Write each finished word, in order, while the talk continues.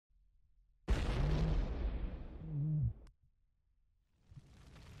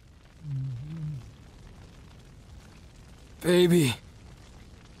Baby.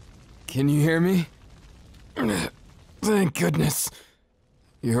 Can you hear me? Thank goodness.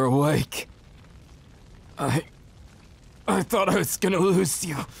 You're awake. I thought I was gonna lose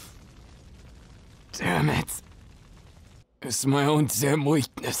you. Damn it. It's my own damn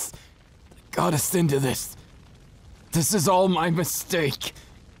weakness that got us into this. This is all my mistake.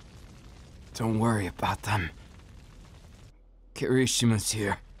 Don't worry about them. Kirishima's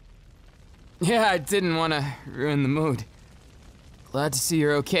here. Yeah, I didn't want to ruin the mood. Glad to see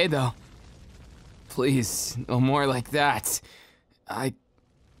you're okay, though. Please, no more like that. I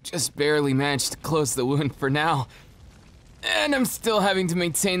just barely managed to close the wound for now. And I'm still having to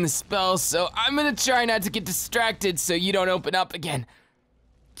maintain the spell, so I'm gonna try not to get distracted so you don't open up again.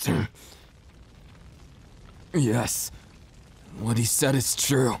 Yes, what he said is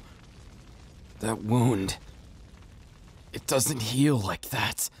true. That wound, it doesn't heal like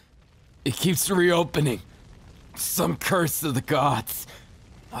that. It keeps reopening. Some curse of the gods.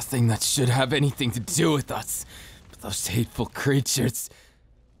 Nothing that should have anything to do with us. But those hateful creatures,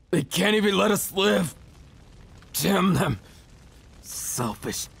 they can't even let us live. Damn them.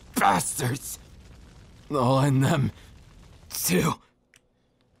 Selfish bastards. Oh, and them, too.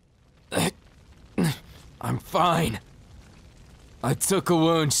 I'm fine. I took a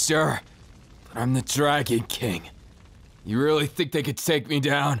wound, sure, but I'm the Dragon King. You really think they could take me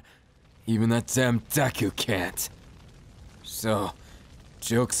down? Even that damn Deku can't. So,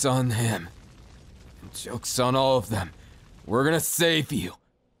 joke's on him. And joke's on all of them. We're gonna save you.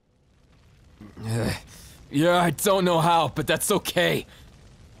 Yeah, I don't know how, but that's okay.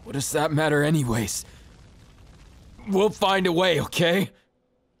 What does that matter anyways? We'll find a way, okay?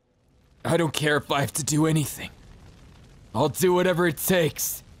 I don't care if I have to do anything. I'll do whatever it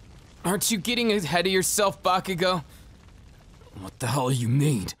takes. Aren't you getting ahead of yourself, Bakugou? What the hell you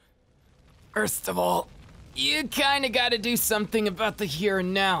mean? First of all, you kinda gotta do something about the here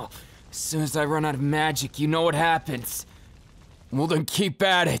and now. As soon as I run out of magic, you know what happens. Well then keep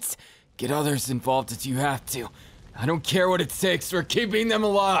at it. Get others involved if you have to. I don't care what it takes for keeping them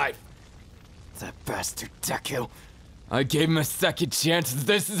alive. That bastard Deku. I gave him a second chance.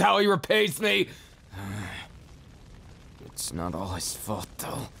 This is how he repays me. It's not all his fault,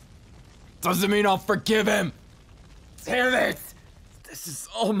 though. Doesn't mean I'll forgive him. Damn it! This is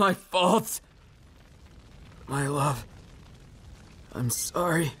all my fault. My love, I'm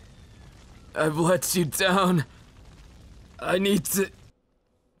sorry. I've let you down. I need to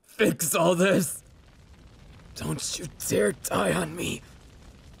fix all this. Don't you dare die on me.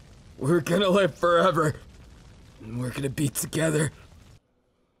 We're gonna live forever. And we're gonna be together.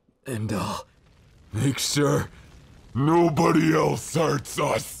 And I'll make sure nobody else hurts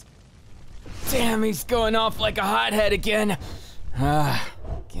us. Damn, he's going off like a hothead again.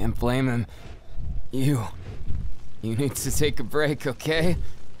 Can't blame him. You need to take a break, okay?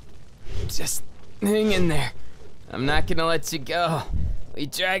 Just hang in there. I'm not gonna let you go. We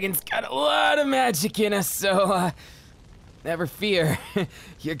dragons got a lot of magic in us, so, never fear.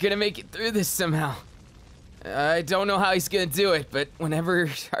 You're gonna make it through this somehow. I don't know how he's gonna do it, but whenever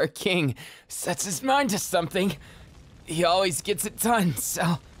our king sets his mind to something, he always gets it done,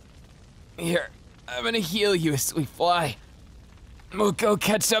 so... Here, I'm gonna heal you as we fly. We'll go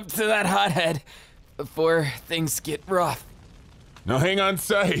catch up to that hothead before things get rough. Now hang on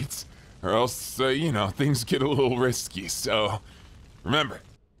tight, or else, you know, things get a little risky, so... Remember,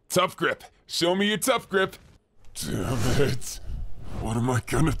 tough grip. Show me your tough grip. Damn it. What am I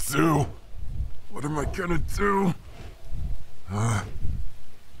gonna do? What am I gonna do?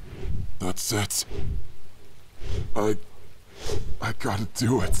 That's it. I gotta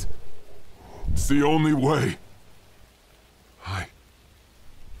do it. It's the only way. I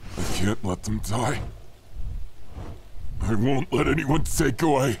can't let them die. I won't let anyone take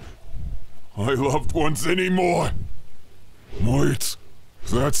away my loved ones anymore. Wait,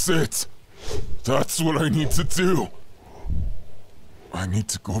 that's it. That's what I need to do. I need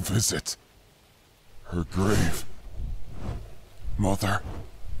to go visit her grave. Mother,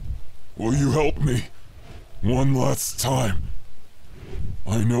 will you help me one last time?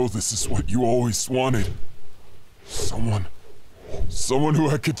 I know this is what you always wanted. Someone who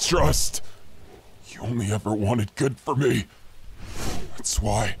I could trust. You only ever wanted good for me. That's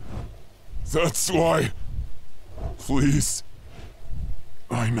why. Please.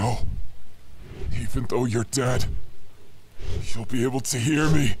 I know. Even though you're dead, you'll be able to hear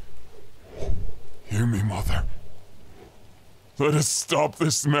me. Hear me, Mother. Let us stop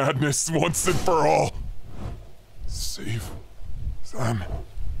this madness once and for all. Save them.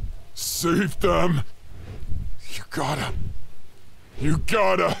 Save them. You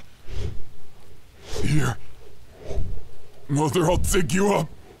gotta. Here. Mother, I'll dig you up.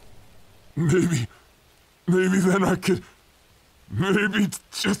 Maybe then I could... Maybe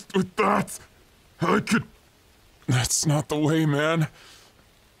just with that, I could... That's not the way, man.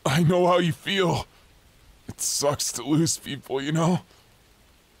 I know how you feel. It sucks to lose people, you know?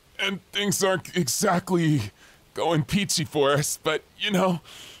 And things aren't exactly going peachy for us, but, you know,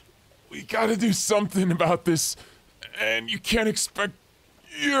 we gotta do something about this. And you can't expect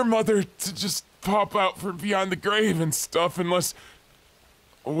your mother to just pop out from beyond the grave and stuff unless...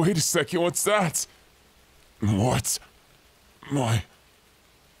 Wait a second, what's that? What? My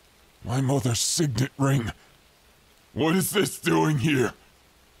mother's signet ring. What is this doing here?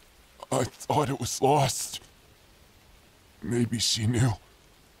 I thought it was lost. Maybe she knew.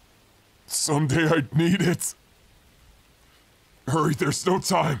 Someday I'd need it. Hurry, there's no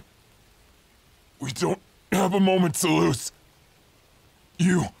time. We don't have a moment to lose.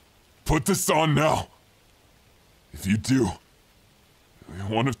 You, put this on now. If you do,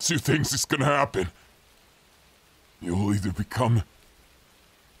 one of two things is gonna happen. You'll either become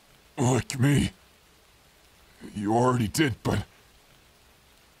like me. You already did, but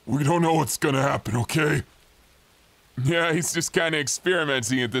we don't know what's gonna happen, okay? Yeah, he's just kind of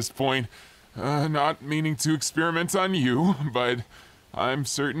experimenting at this point. Not meaning to experiment on you, but I'm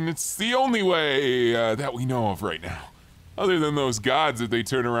certain it's the only way that we know of right now. Other than those gods if they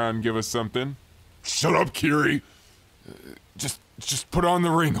turn around and give us something. Shut up, Kiri. Just put on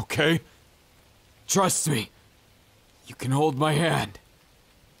the ring, okay? Trust me. You can hold my hand.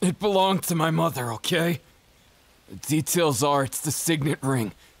 It belonged to my mother, okay? The details are it's the signet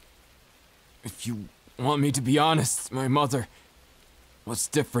ring. If you want me to be honest, my mother was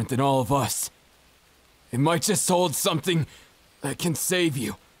different than all of us. It might just hold something that can save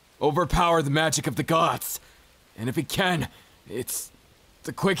you, overpower the magic of the gods. And if it can, it's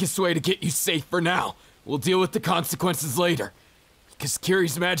the quickest way to get you safe for now. We'll deal with the consequences later. Because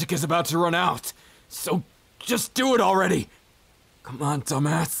Kiri's magic is about to run out. So just do it already. Come on,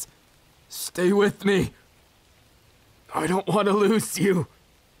 dumbass. Stay with me. I don't want to lose you.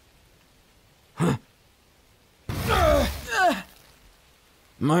 Huh?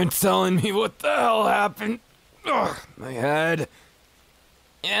 Mind telling me what the hell happened? Ugh, my head.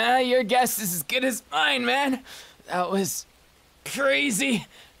 Yeah, your guess is as good as mine, man. That was crazy.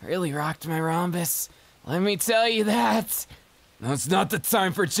 Really rocked my rhombus. Let me tell you that. Now it's not the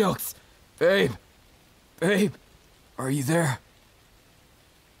time for jokes. Babe. Babe. Are you there?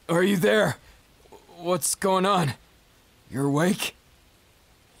 Are you there? What's going on? You're awake?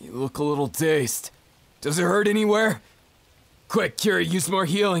 You look a little dazed. Does it hurt anywhere? Quick, Kiri, use more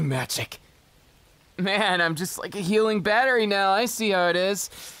healing magic. Man, I'm just like a healing battery now. I see how it is.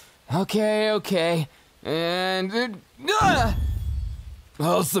 Okay. And...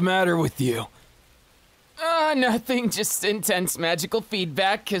 What's the matter with you? Nothing. Just intense magical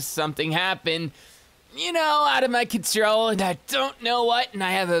feedback, because something happened. You know, out of my control, and I don't know what, and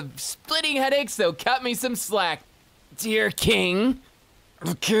I have a splitting headache, so cut me some slack. Dear King.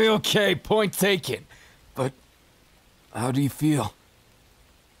 Okay, point taken. But how do you feel?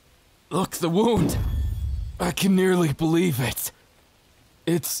 Look, the wound. I can nearly believe it.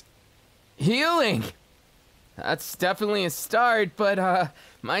 It's healing. That's definitely a start, but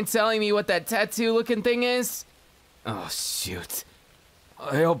mind telling me what that tattoo-looking thing is? Oh, shoot.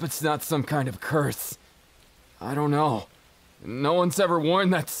 I hope it's not some kind of curse. I don't know. No one's ever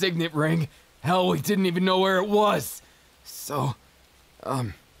worn that signet ring. Hell, we didn't even know where it was. So,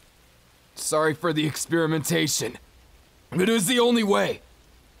 sorry for the experimentation. It was the only way.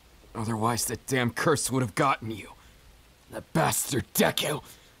 Otherwise, that damn curse would have gotten you. That bastard Deku,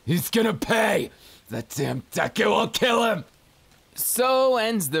 he's gonna pay. That damn Deku will kill him. So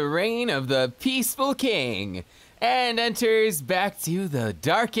ends the reign of the peaceful king, and enters back to the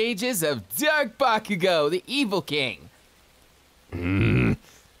dark ages of Dark Bakugou, the evil king.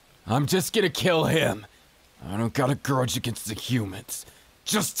 I'm just gonna kill him. I don't got a grudge against the humans.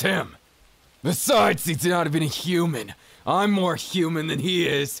 Just him. Besides, he's not even a human. I'm more human than he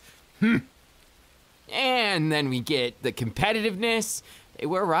is. And then we get the competitiveness.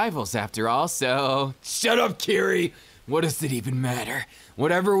 We're rivals after all, so... Shut up, Kiri! What does it even matter?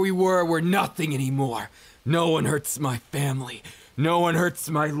 Whatever we were, we're nothing anymore. No one hurts my family. No one hurts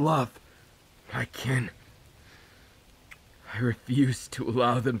my love. I refuse to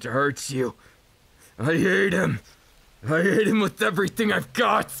allow them to hurt you. I hate him. I hate him with everything I've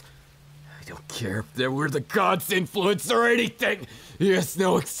got. I don't care if there were the gods' influence or anything. He has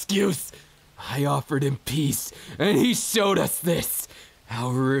no excuse. I offered him peace, and he showed us this. How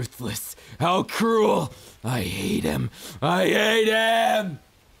ruthless. How cruel. I hate him. I hate him.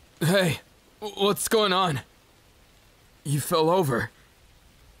 Hey, what's going on? You fell over.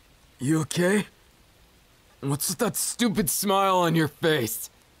 You okay? What's with that stupid smile on your face?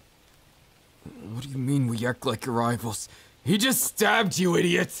 What do you mean we act like rivals? He just stabbed you,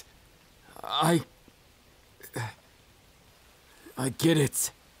 idiot! I get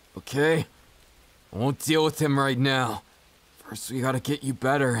it, okay? I won't deal with him right now. First we gotta get you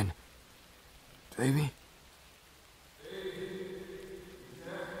better and... Baby?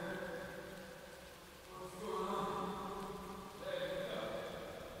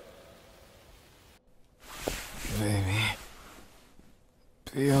 Baby.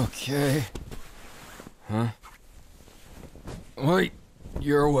 Be okay. Huh? Wait,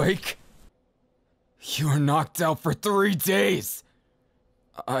 you're awake? You were knocked out for 3 days!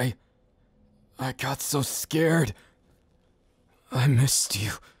 I got so scared. I missed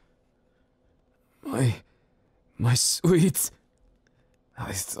you. My sweets.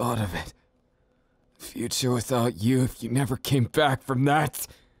 I thought of it. Future without you, if you never came back from that. It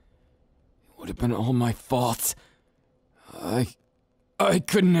would have been all my fault. I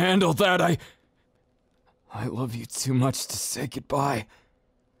couldn't handle that. I love you too much to say goodbye.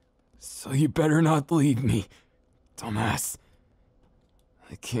 So you better not leave me, dumbass.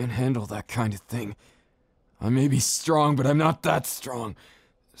 I can't handle that kind of thing. I may be strong, but I'm not that strong.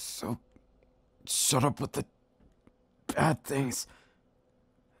 So, shut up with the bad things.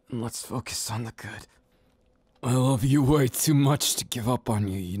 And let's focus on the good. I love you way too much to give up on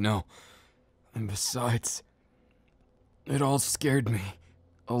you, you know. And besides, it all scared me.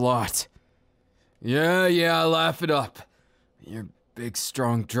 A lot. Yeah, laugh it up. Your big,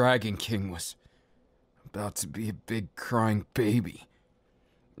 strong Dragon King was about to be a big, crying baby.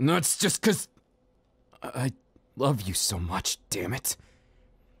 And that's just 'cause I love you so much, damn it.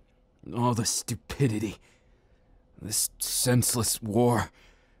 All the stupidity. This senseless war.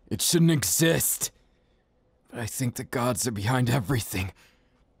 It shouldn't exist. But I think the gods are behind everything.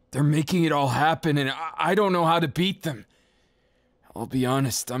 They're making it all happen, and I don't know how to beat them. I'll be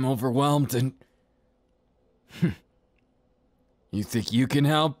honest, I'm overwhelmed and... You think you can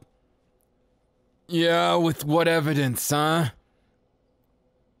help? Yeah, with what evidence, huh?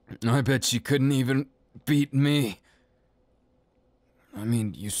 I bet you couldn't even beat me. I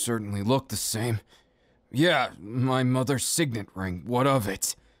mean, you certainly look the same. Yeah, my mother's signet ring, what of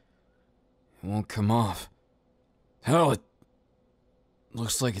it? It won't come off. Hell, it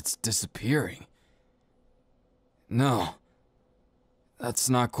looks like it's disappearing. No. That's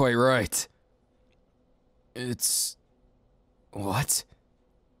not quite right. It's... What?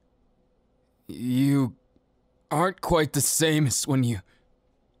 You aren't quite the same as when you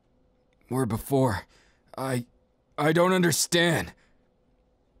were before. I don't understand.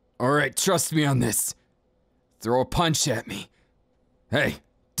 Alright, trust me on this. Throw a punch at me. Hey,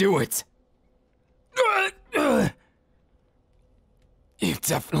 do it! You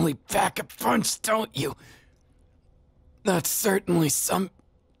definitely pack a punch, don't you? That's certainly some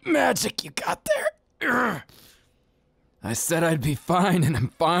magic you got there. I said I'd be fine, and I'm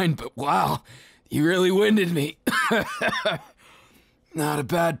fine, but wow, you really winded me. Not a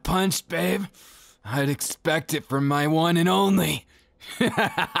bad punch, babe. I'd expect it from my one and only.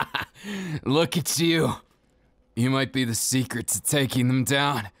 Look at you. You might be the secret to taking them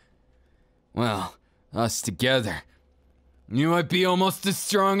down. Well, us together. You might be almost as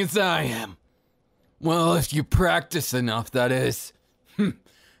strong as I am. Well, if you practice enough, that is.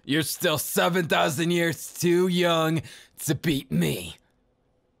 You're still 7,000 years too young to beat me.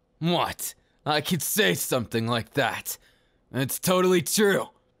 What? I could say something like that. It's totally true.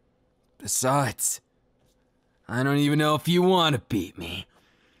 Besides, I don't even know if you want to beat me.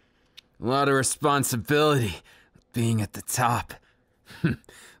 A lot of responsibility being at the top.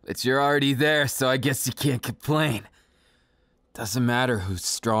 But you're already there, so I guess you can't complain. Doesn't matter who's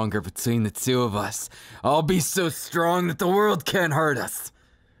stronger between the two of us. I'll be so strong that the world can't hurt us.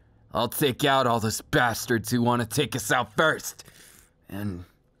 I'll take out all those bastards who want to take us out first. And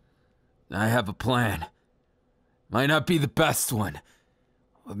I have a plan. Might not be the best one,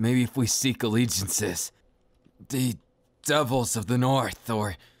 but maybe if we seek allegiances, the devils of the north,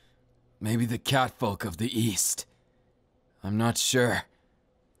 or maybe the catfolk of the east. I'm not sure.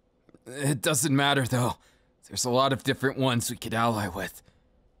 It doesn't matter though. There's a lot of different ones we could ally with.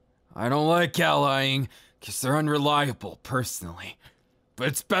 I don't like allying, because they're unreliable, personally. But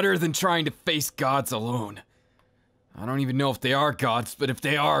it's better than trying to face gods alone. I don't even know if they are gods, but if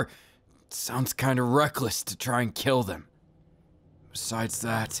they are, it sounds kind of reckless to try and kill them. Besides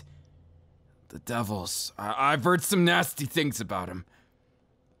that, the devils, I've heard some nasty things about them.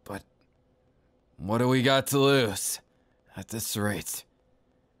 But what do we got to lose? At this rate,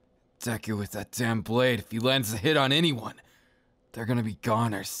 Deku with that damn blade, if he lands a hit on anyone, they're gonna be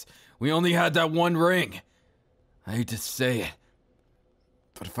goners. We only had that one ring. I hate to say it,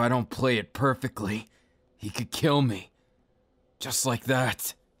 but if I don't play it perfectly, he could kill me. Just like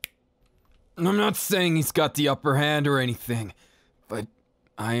that. I'm not saying he's got the upper hand or anything, but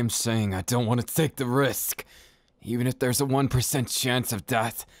I am saying I don't want to take the risk. Even if there's a 1% chance of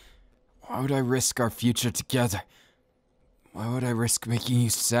death, why would I risk our future together? Why would I risk making you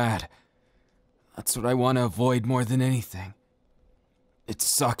sad? That's what I want to avoid more than anything. It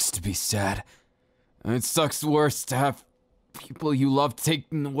sucks to be sad. And it sucks worse to have people you love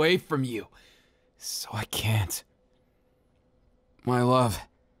taken away from you. So I can't. My love,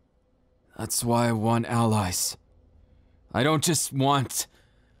 that's why I want allies. I don't just want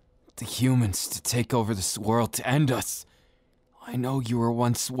the humans to take over this world to end us. I know you were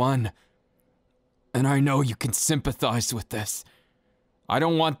once one. And I know you can sympathize with this. I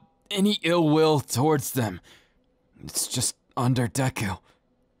don't want any ill will towards them. It's just under Deku.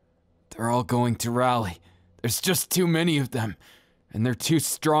 They're all going to rally. There's just too many of them. And they're too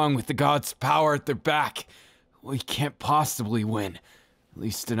strong with the gods' power at their back. We can't possibly win. At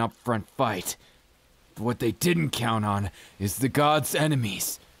least an upfront fight. But what they didn't count on is the gods'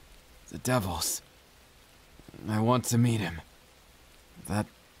 enemies. The devils. I want to meet him. That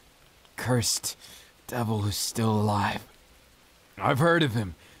cursed devil who's still alive. I've heard of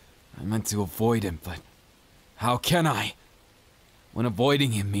him. I meant to avoid him, but how can I? When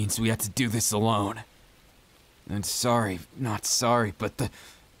avoiding him means we have to do this alone. And not sorry, but the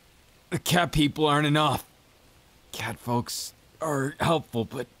cat people aren't enough. Cat folks are helpful,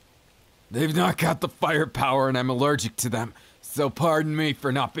 but they've not got the firepower and I'm allergic to them, so pardon me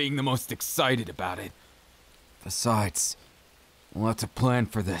for not being the most excited about it. Besides, we'll have to plan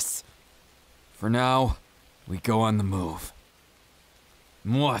for this. For now, we go on the move.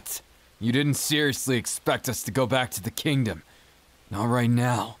 What? You didn't seriously expect us to go back to the kingdom? Not right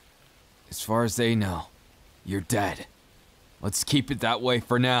now. As far as they know, you're dead. Let's keep it that way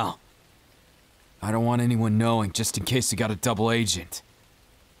for now. I don't want anyone knowing, just in case we got a double agent.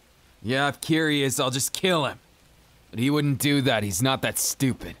 Yeah, if Kiri is, I'll just kill him. But he wouldn't do that, he's not that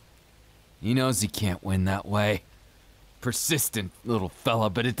stupid. He knows he can't win that way. Persistent little fella,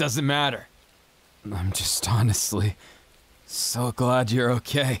 but it doesn't matter. I'm just honestly so glad you're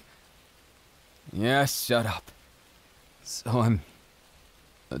okay. Yeah, shut up. So I'm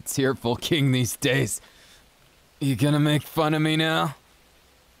a tearful king these days. You gonna make fun of me now?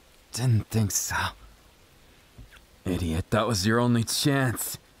 Didn't think so. Idiot, that was your only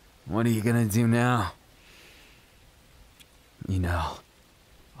chance. What are you gonna do now? You know,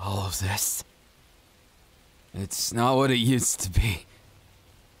 all of this. It's not what it used to be.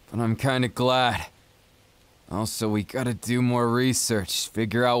 But I'm kinda glad. Also, we gotta do more research,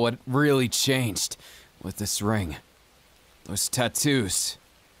 figure out what really changed with this ring. Those tattoos.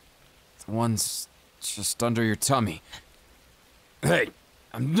 The ones just under your tummy. Hey,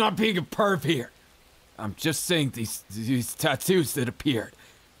 I'm not being a perv here. I'm just saying these tattoos that appeared.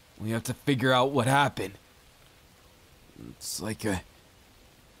 We have to figure out what happened. It's like a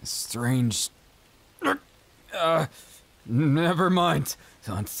strange... Never mind.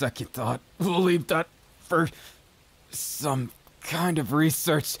 On second thought, we'll leave that for some kind of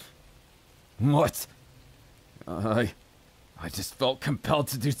research. What? I just felt compelled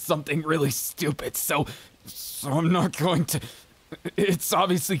to do something really stupid, so I'm not going to... It's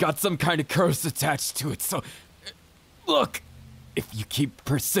obviously got some kind of curse attached to it, so... Look, if you keep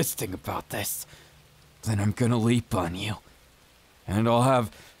persisting about this, then I'm gonna leap on you. And I'll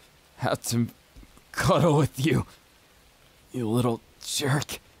have to cuddle with you, you little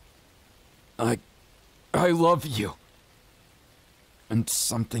jerk. I love you. And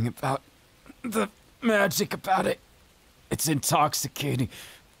something about the magic about it. It's intoxicating.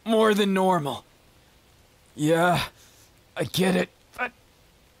 More than normal. Yeah, I get it, but...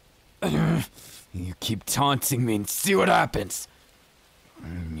 You keep taunting me and see what happens.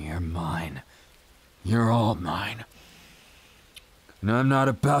 You're mine. You're all mine. And I'm not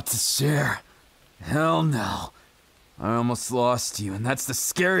about to share. Hell no. I almost lost you, and that's the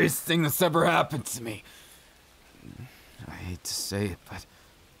scariest thing that's ever happened to me. I hate to say it, but...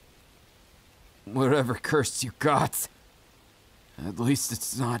 whatever curse you got... at least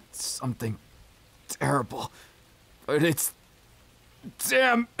it's not something terrible. But it's...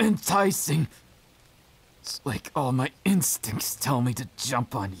 damn enticing. It's like all my instincts tell me to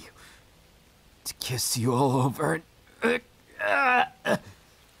jump on you. To kiss you all over and...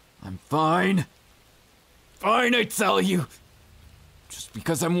 I'm fine. Fine, I tell you. Just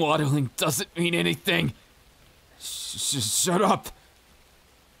because I'm waddling doesn't mean anything. Shut up.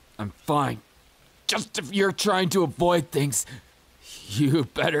 I'm fine. Just if you're trying to avoid things, you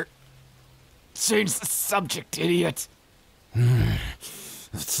better change the subject, idiot.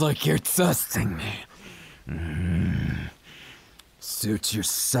 It's like you're testing me. Suit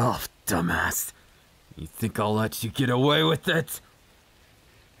yourself, dumbass. You think I'll let you get away with it?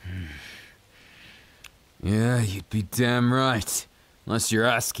 Yeah, you'd be damn right. Unless you're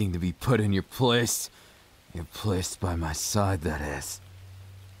asking to be put in your place. You're placed by my side, that is.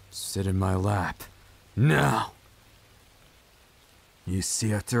 Sit in my lap. Now! You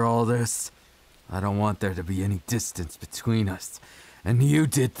see, after all this, I don't want there to be any distance between us. And you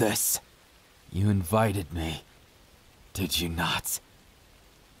did this. You invited me. Did you not?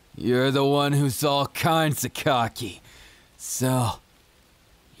 You're the one who's all kinds of cocky. So,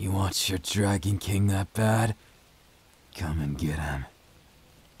 you want your Dragon King that bad? Come and get him.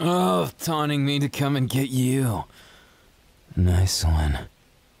 Oh, taunting me to come and get you. Nice one.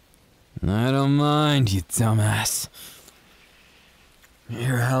 I don't mind, you dumbass.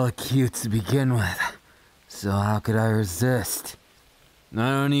 You're hella cute to begin with, so how could I resist? I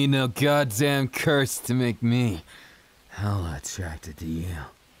don't need no goddamn curse to make me hella attracted to you.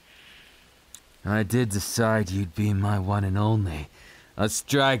 I did decide you'd be my one and only. Us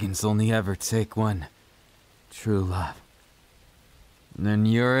dragons only ever take one true love. Then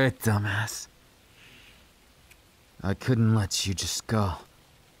you're it, dumbass. I couldn't let you just go.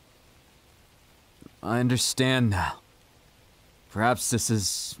 I understand now. Perhaps this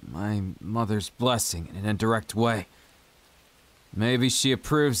is my mother's blessing in an indirect way. Maybe she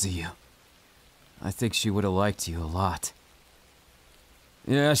approves of you. I think she would have liked you a lot.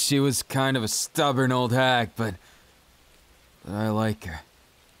 Yeah, she was kind of a stubborn old hag, but I like her.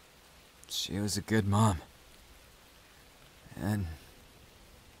 She was a good mom. And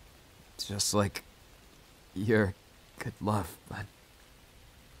just like your good love, but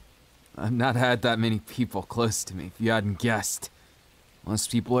I've not had that many people close to me, if you hadn't guessed.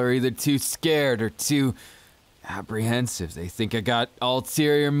 Most people are either too scared or too apprehensive. They think I got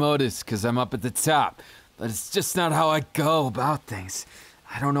ulterior motives because I'm up at the top. But it's just not how I go about things.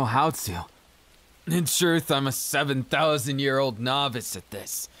 I don't know how to. In truth, I'm a 7,000-year-old novice at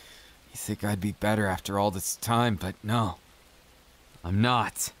this. You think I'd be better after all this time, but no. I'm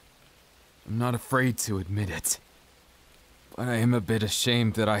not. I'm not afraid to admit it. But I am a bit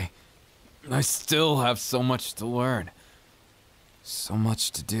ashamed that I still have so much to learn. So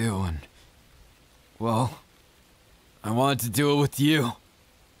much to do, and well, I wanted to do it with you.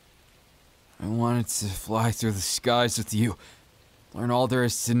 I wanted to fly through the skies with you, learn all there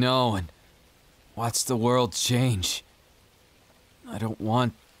is to know, and watch the world change. I don't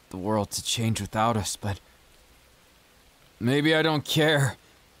want the world to change without us, but maybe I don't care,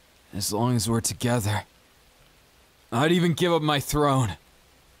 as long as we're together. I'd even give up my throne,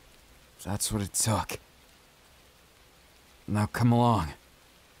 if that's what it took. Now come along.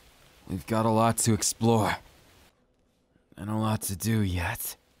 We've got a lot to explore. And a lot to do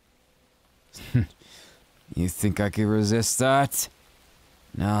yet. You think I could resist that?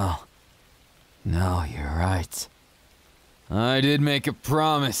 No. No, you're right. I did make a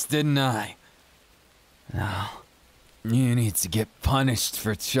promise, didn't I? No. You need to get punished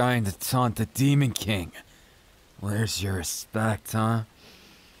for trying to taunt the Demon King. Where's your respect, huh?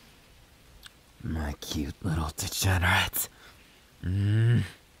 My cute little degenerate.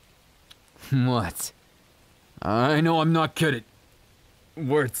 What? I know I'm not good at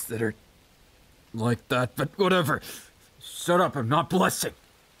words that are like that, but whatever. Shut up, I'm not blushing.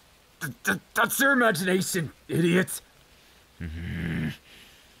 That's your imagination, idiot.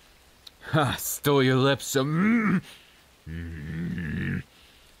 Ha, stole your lips, so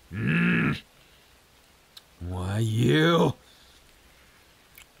Why, you?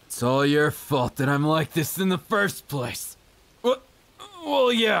 It's all your fault that I'm like this in the first place.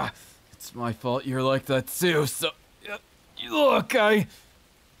 Well, yeah. It's my fault you're like that too, so... Look,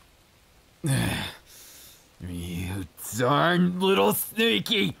 You darn little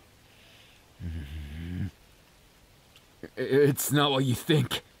sneaky! It's not what you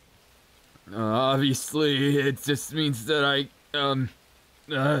think. Obviously, it just means that I'm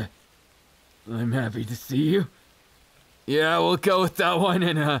happy to see you. Yeah, we'll go with that one,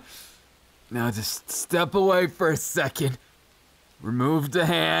 and, now just step away for a second. Remove the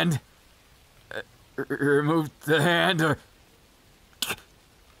hand. Remove the hand, or...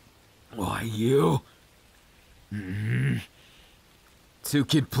 Why, you? Two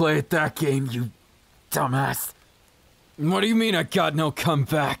can play at that game, you dumbass. What do you mean I got no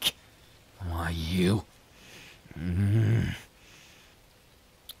comeback? Why, you?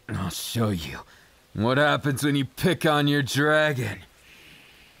 I'll show you what happens when you pick on your dragon.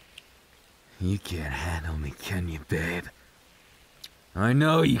 You can't handle me, can you, babe? I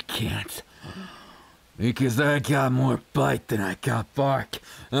know you can't. Because I got more bite than I got bark.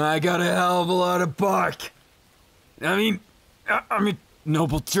 And I got a hell of a lot of bark. I'm a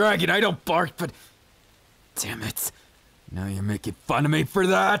noble dragon, I don't bark, but... Damn it. Now you're making fun of me for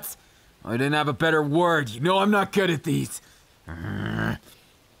that? I didn't have a better word. You know I'm not good at these.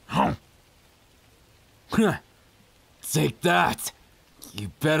 Take that.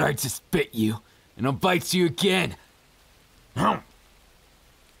 You bet I just bit you, and I'll bite you again. Oh,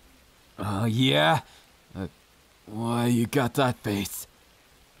 yeah? Why you got that face?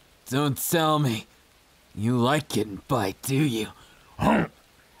 Don't tell me. You like getting bite, do you?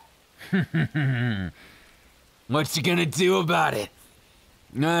 What you gonna do about it?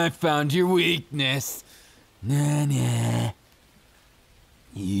 I found your weakness. Nah.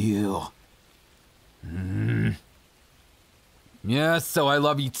 You. Yeah, so I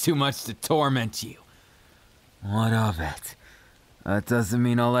love you too much to torment you. What of it? That doesn't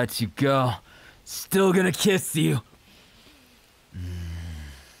mean I'll let you go. Still gonna kiss you.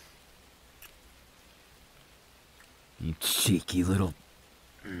 You cheeky little...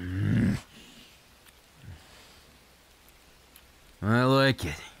 I like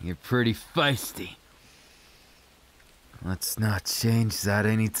it. You're pretty feisty. Let's not change that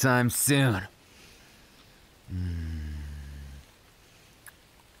anytime soon.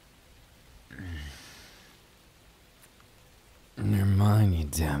 You're mine, you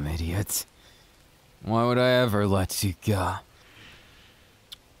damn idiot. Why would I ever let you go?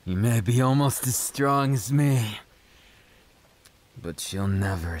 You may be almost as strong as me, but you'll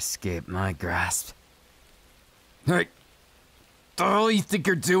never escape my grasp. Hey! What the hell you think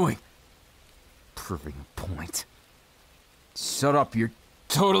you're doing? Proving a point. Shut up, you're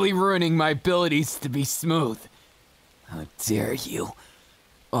totally ruining my abilities to be smooth. How dare you?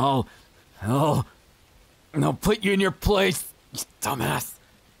 I'll put you in your place, you dumbass.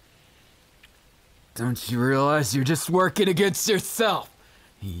 Don't you realize you're just working against yourself?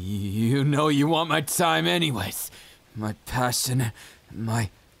 You know you want my time anyways. My passion, my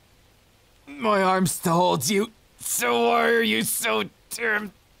arms to hold you. So why are you so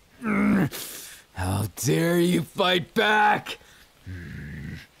damn... How dare you fight back?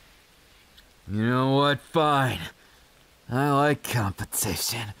 You know what? Fine. I like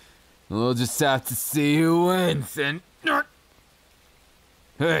competition. We'll just have to see who wins and...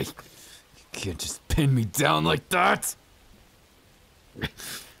 Hey! You can't just pin me down like that!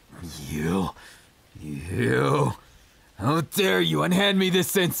 You... How dare you unhand me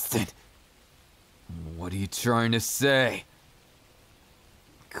this instant? What are you trying to say?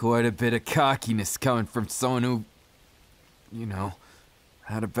 Quite a bit of cockiness coming from someone who, you know,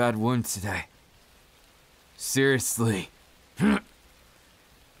 had a bad wound today. Seriously.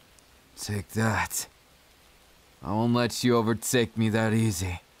 Take that. I won't let you overtake me that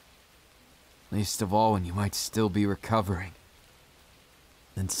easy. Least of all when you might still be recovering.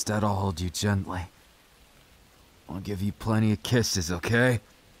 Instead, I'll hold you gently. I'll give you plenty of kisses, okay?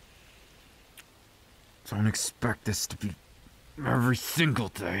 Don't expect this to be every single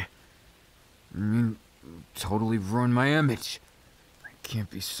day. I mean, totally ruin my image. I can't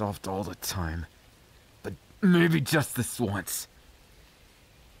be soft all the time. But maybe just this once.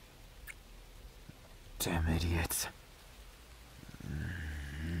 Damn idiot.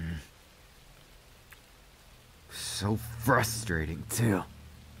 So frustrating, too.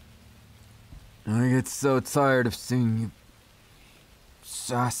 I get so tired of seeing you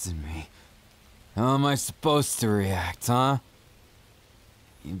sassing me. How am I supposed to react, huh?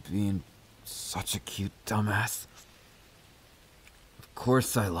 You being such a cute dumbass. Of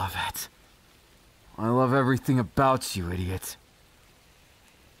course I love it. I love everything about you, idiot.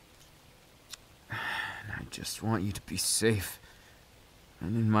 And I just want you to be safe.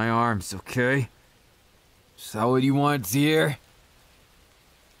 And in my arms, okay? Is that what you want to hear?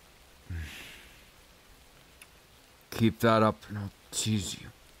 Keep that up and I'll tease you.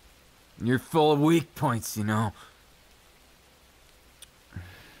 You're full of weak points, you know.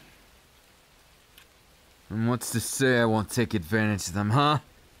 And what's to say I won't take advantage of them, huh?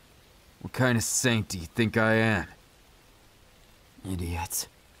 What kind of saint do you think I am? Idiot.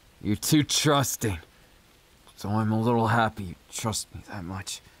 You're too trusting. So I'm a little happy you trust me that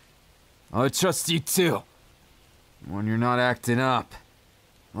much. I trust you too. When you're not acting up.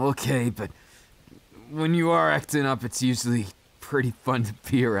 Okay, but when you are acting up, it's usually pretty fun to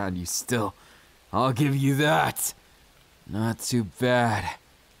be around you still. I'll give you that. Not too bad.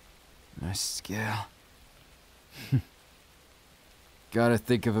 Nice scale. Gotta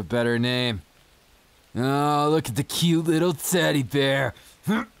think of a better name. Oh, look at the cute little teddy bear.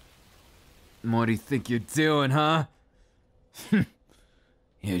 What do you think you're doing, huh?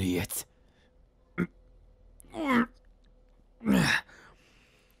 Idiot.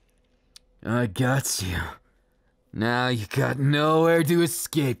 I got you. Now you got nowhere to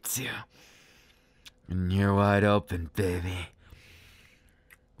escape to. And you're wide open, baby.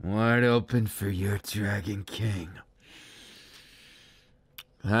 Wide open for your Dragon King.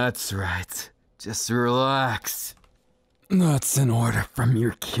 That's right. Just relax. That's an order from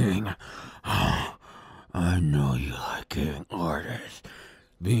your king. Oh, I know you like getting orders.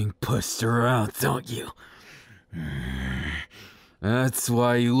 Being pushed around, don't you? That's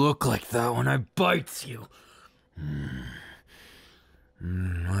why you look like that when I bite you.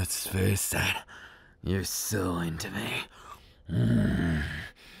 Let's face it, you're so into me.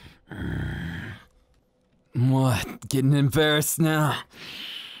 What? Getting embarrassed now?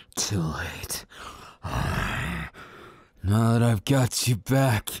 Too late. Now that I've got you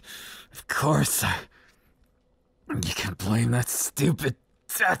back, of course you can blame that stupid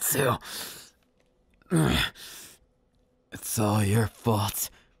tattoo. It's all your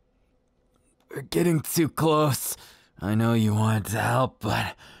fault. We're getting too close. I know you wanted to help,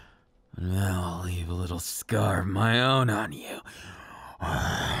 but now I'll leave a little scar of my own on you.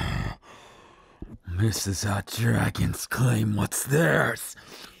 This is how dragons claim what's theirs.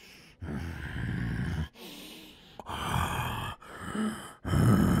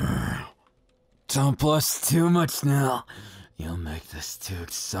 Don't blush too much now. You'll make this too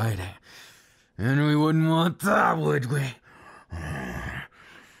exciting. And we wouldn't want that, would we?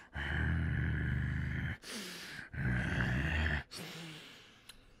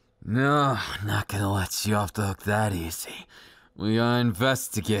 No, not gonna let you off the hook that easy. We gotta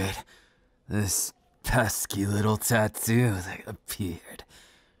investigate this pesky little tattoo that appeared.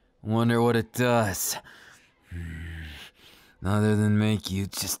 Wonder what it does. Other than make you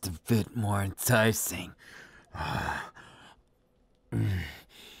just a bit more enticing.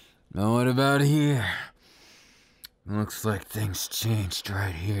 Now what about here? Looks like things changed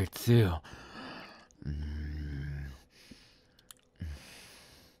right here too.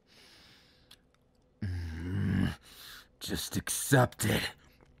 Just accept it.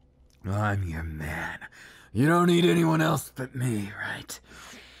 I'm your man. You don't need anyone else but me, right?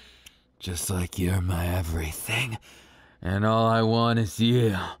 Just like you're my everything. And all I want is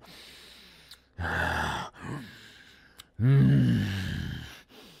you. Yeah.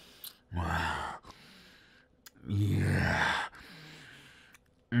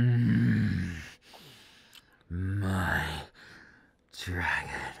 My dragon.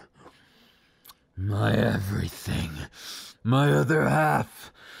 My everything. My other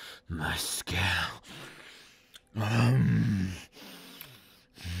half. My scale.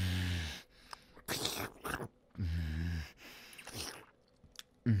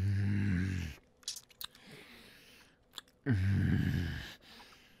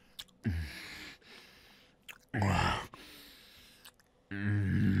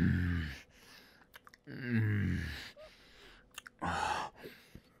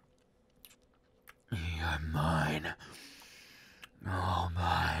 You're mine. All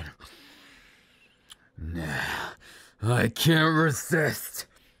mine. Nah, I can't resist.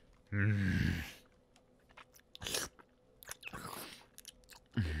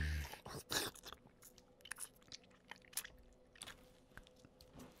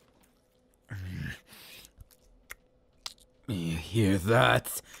 You hear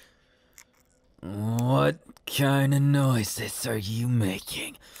that? What kind of noises are you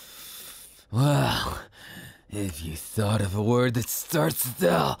making? Well, if you thought of a word that starts with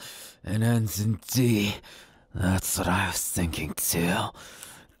L and ends in D, that's what I was thinking too.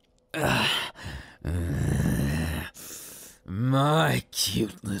 My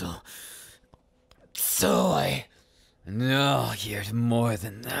cute little toy. No, you're more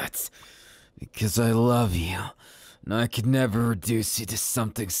than that. Because I love you. And I could never reduce you to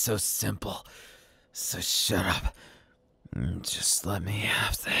something so simple. So shut up. And just let me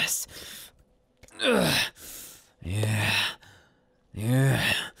have this. Yeah.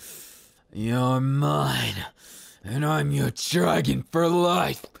 You're mine. And I'm your dragon for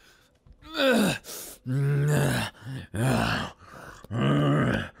life.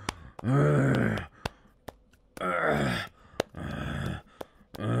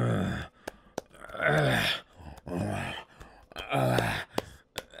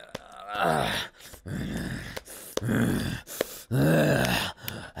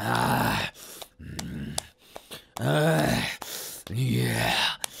 Yeah,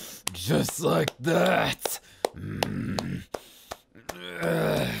 just like that.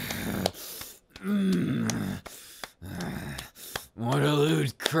 What a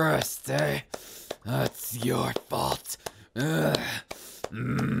lewd crust, eh? It's your fault.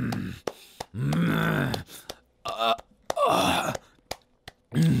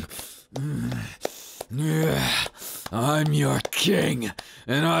 I'm your king,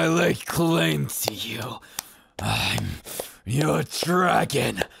 and I lay claim to you. I'm your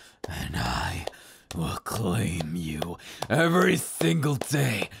dragon, and I will claim you every single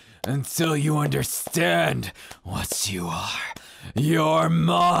day until you understand what you are. You're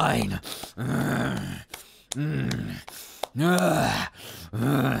mine.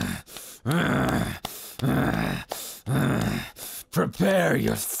 Prepare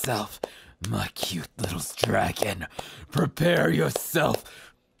yourself, my cute little dragon. Prepare yourself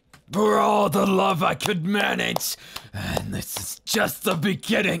for all the love I could manage. And this is just the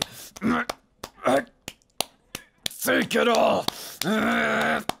beginning. Take it all.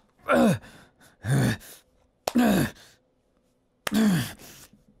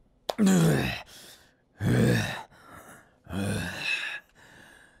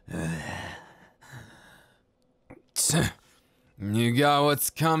 You got what's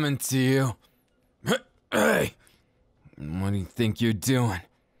coming to you. Hey! What do you think you're doing?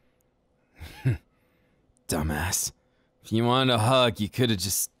 Dumbass. If you wanted a hug, you could have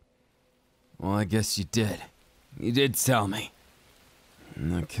just... Well, I guess you did. You did tell me.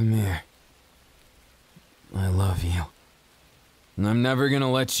 Now, come here. I love you. And I'm never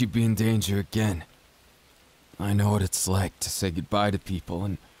gonna let you be in danger again. I know what it's like to say goodbye to people,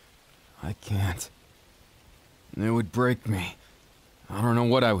 and I can't. It would break me. I don't know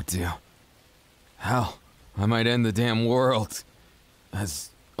what I would do. Hell, I might end the damn world.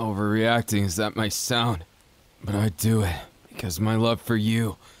 As overreacting as that might sound. But I'd do it, because my love for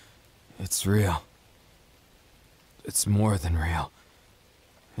you, it's real. It's more than real.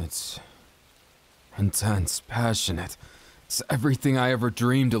 It's intense, passionate. It's everything I ever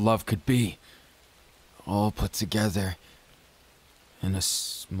dreamed a love could be. All put together in a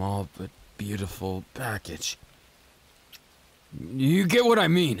small but beautiful package. You get what I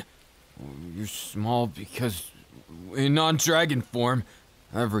mean? You're small because in non-dragon form,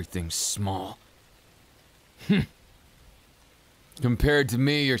 everything's small. Compared to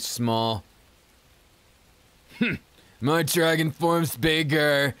me, you're small. My dragon form's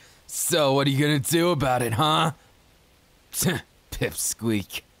bigger. So what are you gonna do about it, huh?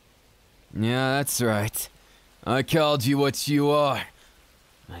 Pipsqueak. Yeah, that's right. I called you what you are.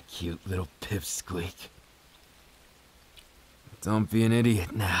 My cute little pipsqueak. Don't be an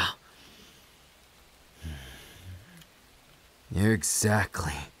idiot now. You're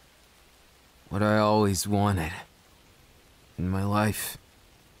exactly what I always wanted in my life.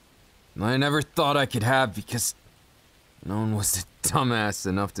 I never thought I could have because no one was a dumbass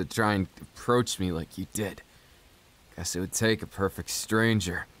enough to try and approach me like you did. Guess it would take a perfect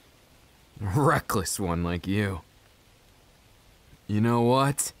stranger. A reckless one like you. You know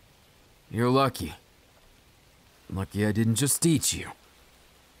what? You're lucky. Lucky I didn't just eat you.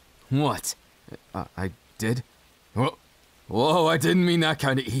 What? I did? Whoa, I didn't mean that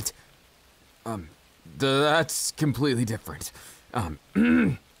kind of eat. That's completely different.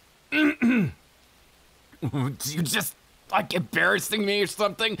 Do you just like embarrassing me or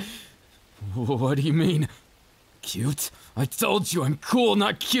something? What do you mean? Cute? I told you I'm cool,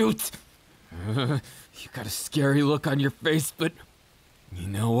 not cute. You got a scary look on your face, but you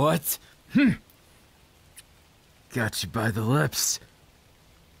know what? Got you by the lips.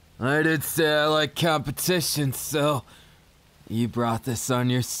 I did say I like competition, so you brought this on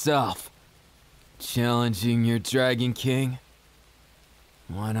yourself. Challenging your Dragon King?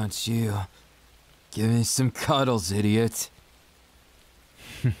 Why don't you give me some cuddles, idiot?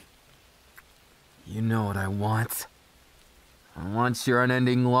 You know what I want. I want your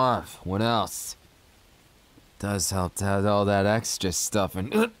unending love. What else? It does help to have all that extra stuff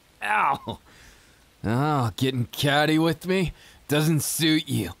and... Ow! Oh, getting catty with me doesn't suit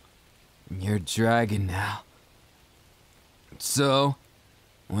you. You're a dragon now. So,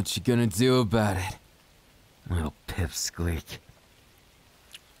 what you gonna do about it? Little pipsqueak.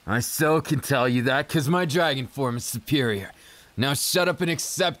 I so can tell you that because my dragon form is superior. Now shut up and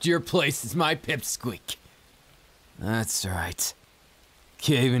accept your place as my pipsqueak. That's right.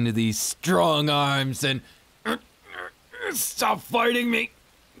 Cave into these strong arms and... Stop fighting me!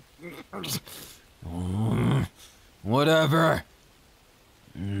 Whatever.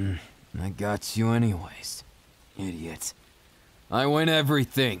 I got you anyways, idiot. I win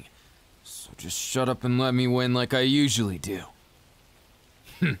everything. So just shut up and let me win like I usually do.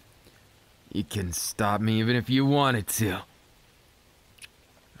 You couldn't stop me even if you wanted to.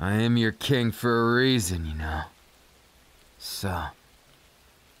 I am your king for a reason, you know. So,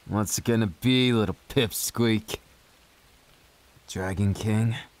 What's it gonna be, little pipsqueak? Dragon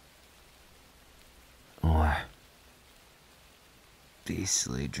King? Or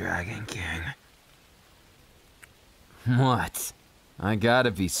beastly Dragon King? What? I gotta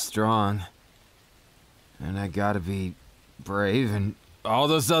be strong. And I gotta be brave and all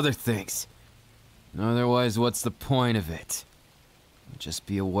those other things. Otherwise, what's the point of it? It'd just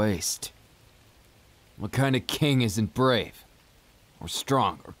be a waste. What kind of king isn't brave? Or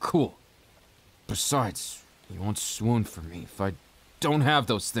strong, or cool? Besides, you won't swoon for me if I don't have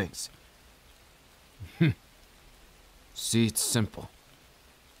those things. See, it's simple.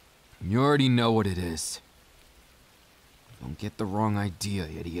 You already know what it is. Don't get the wrong idea,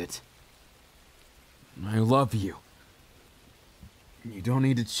 idiot. I love you. You don't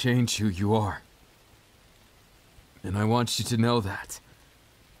need to change who you are. And I want you to know that.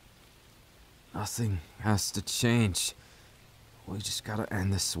 Nothing has to change. We just gotta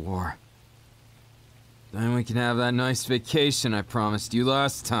end this war. Then we can have that nice vacation I promised you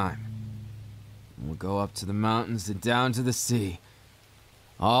last time. We'll go up to the mountains and down to the sea.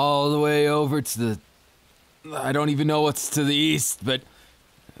 All the way over to the... I don't even know what's to the east, but...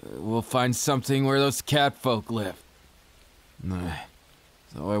 we'll find something where those catfolk live.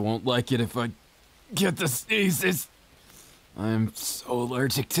 Though I won't like it if I get the sneezes. I'm so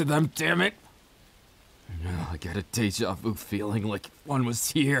allergic to them, damn it. I get a deja vu feeling like if one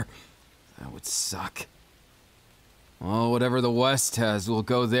was here. That would suck. Well, whatever the West has, we'll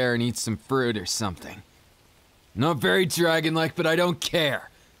go there and eat some fruit or something. Not very dragon-like, but I don't care.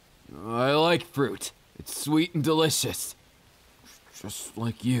 I like fruit. It's sweet and delicious. Just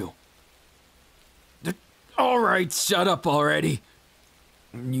like you. Alright, shut up already.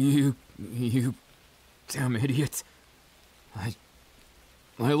 You damn idiot. I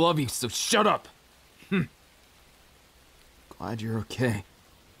love you, so shut up. Glad you're okay.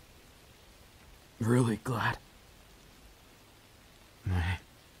 Really glad. My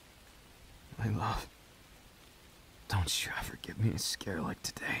love. Don't you ever give me a scare like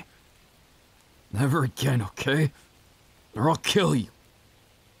today. Never again, okay? Or I'll kill you.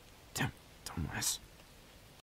 Damn, dumbass.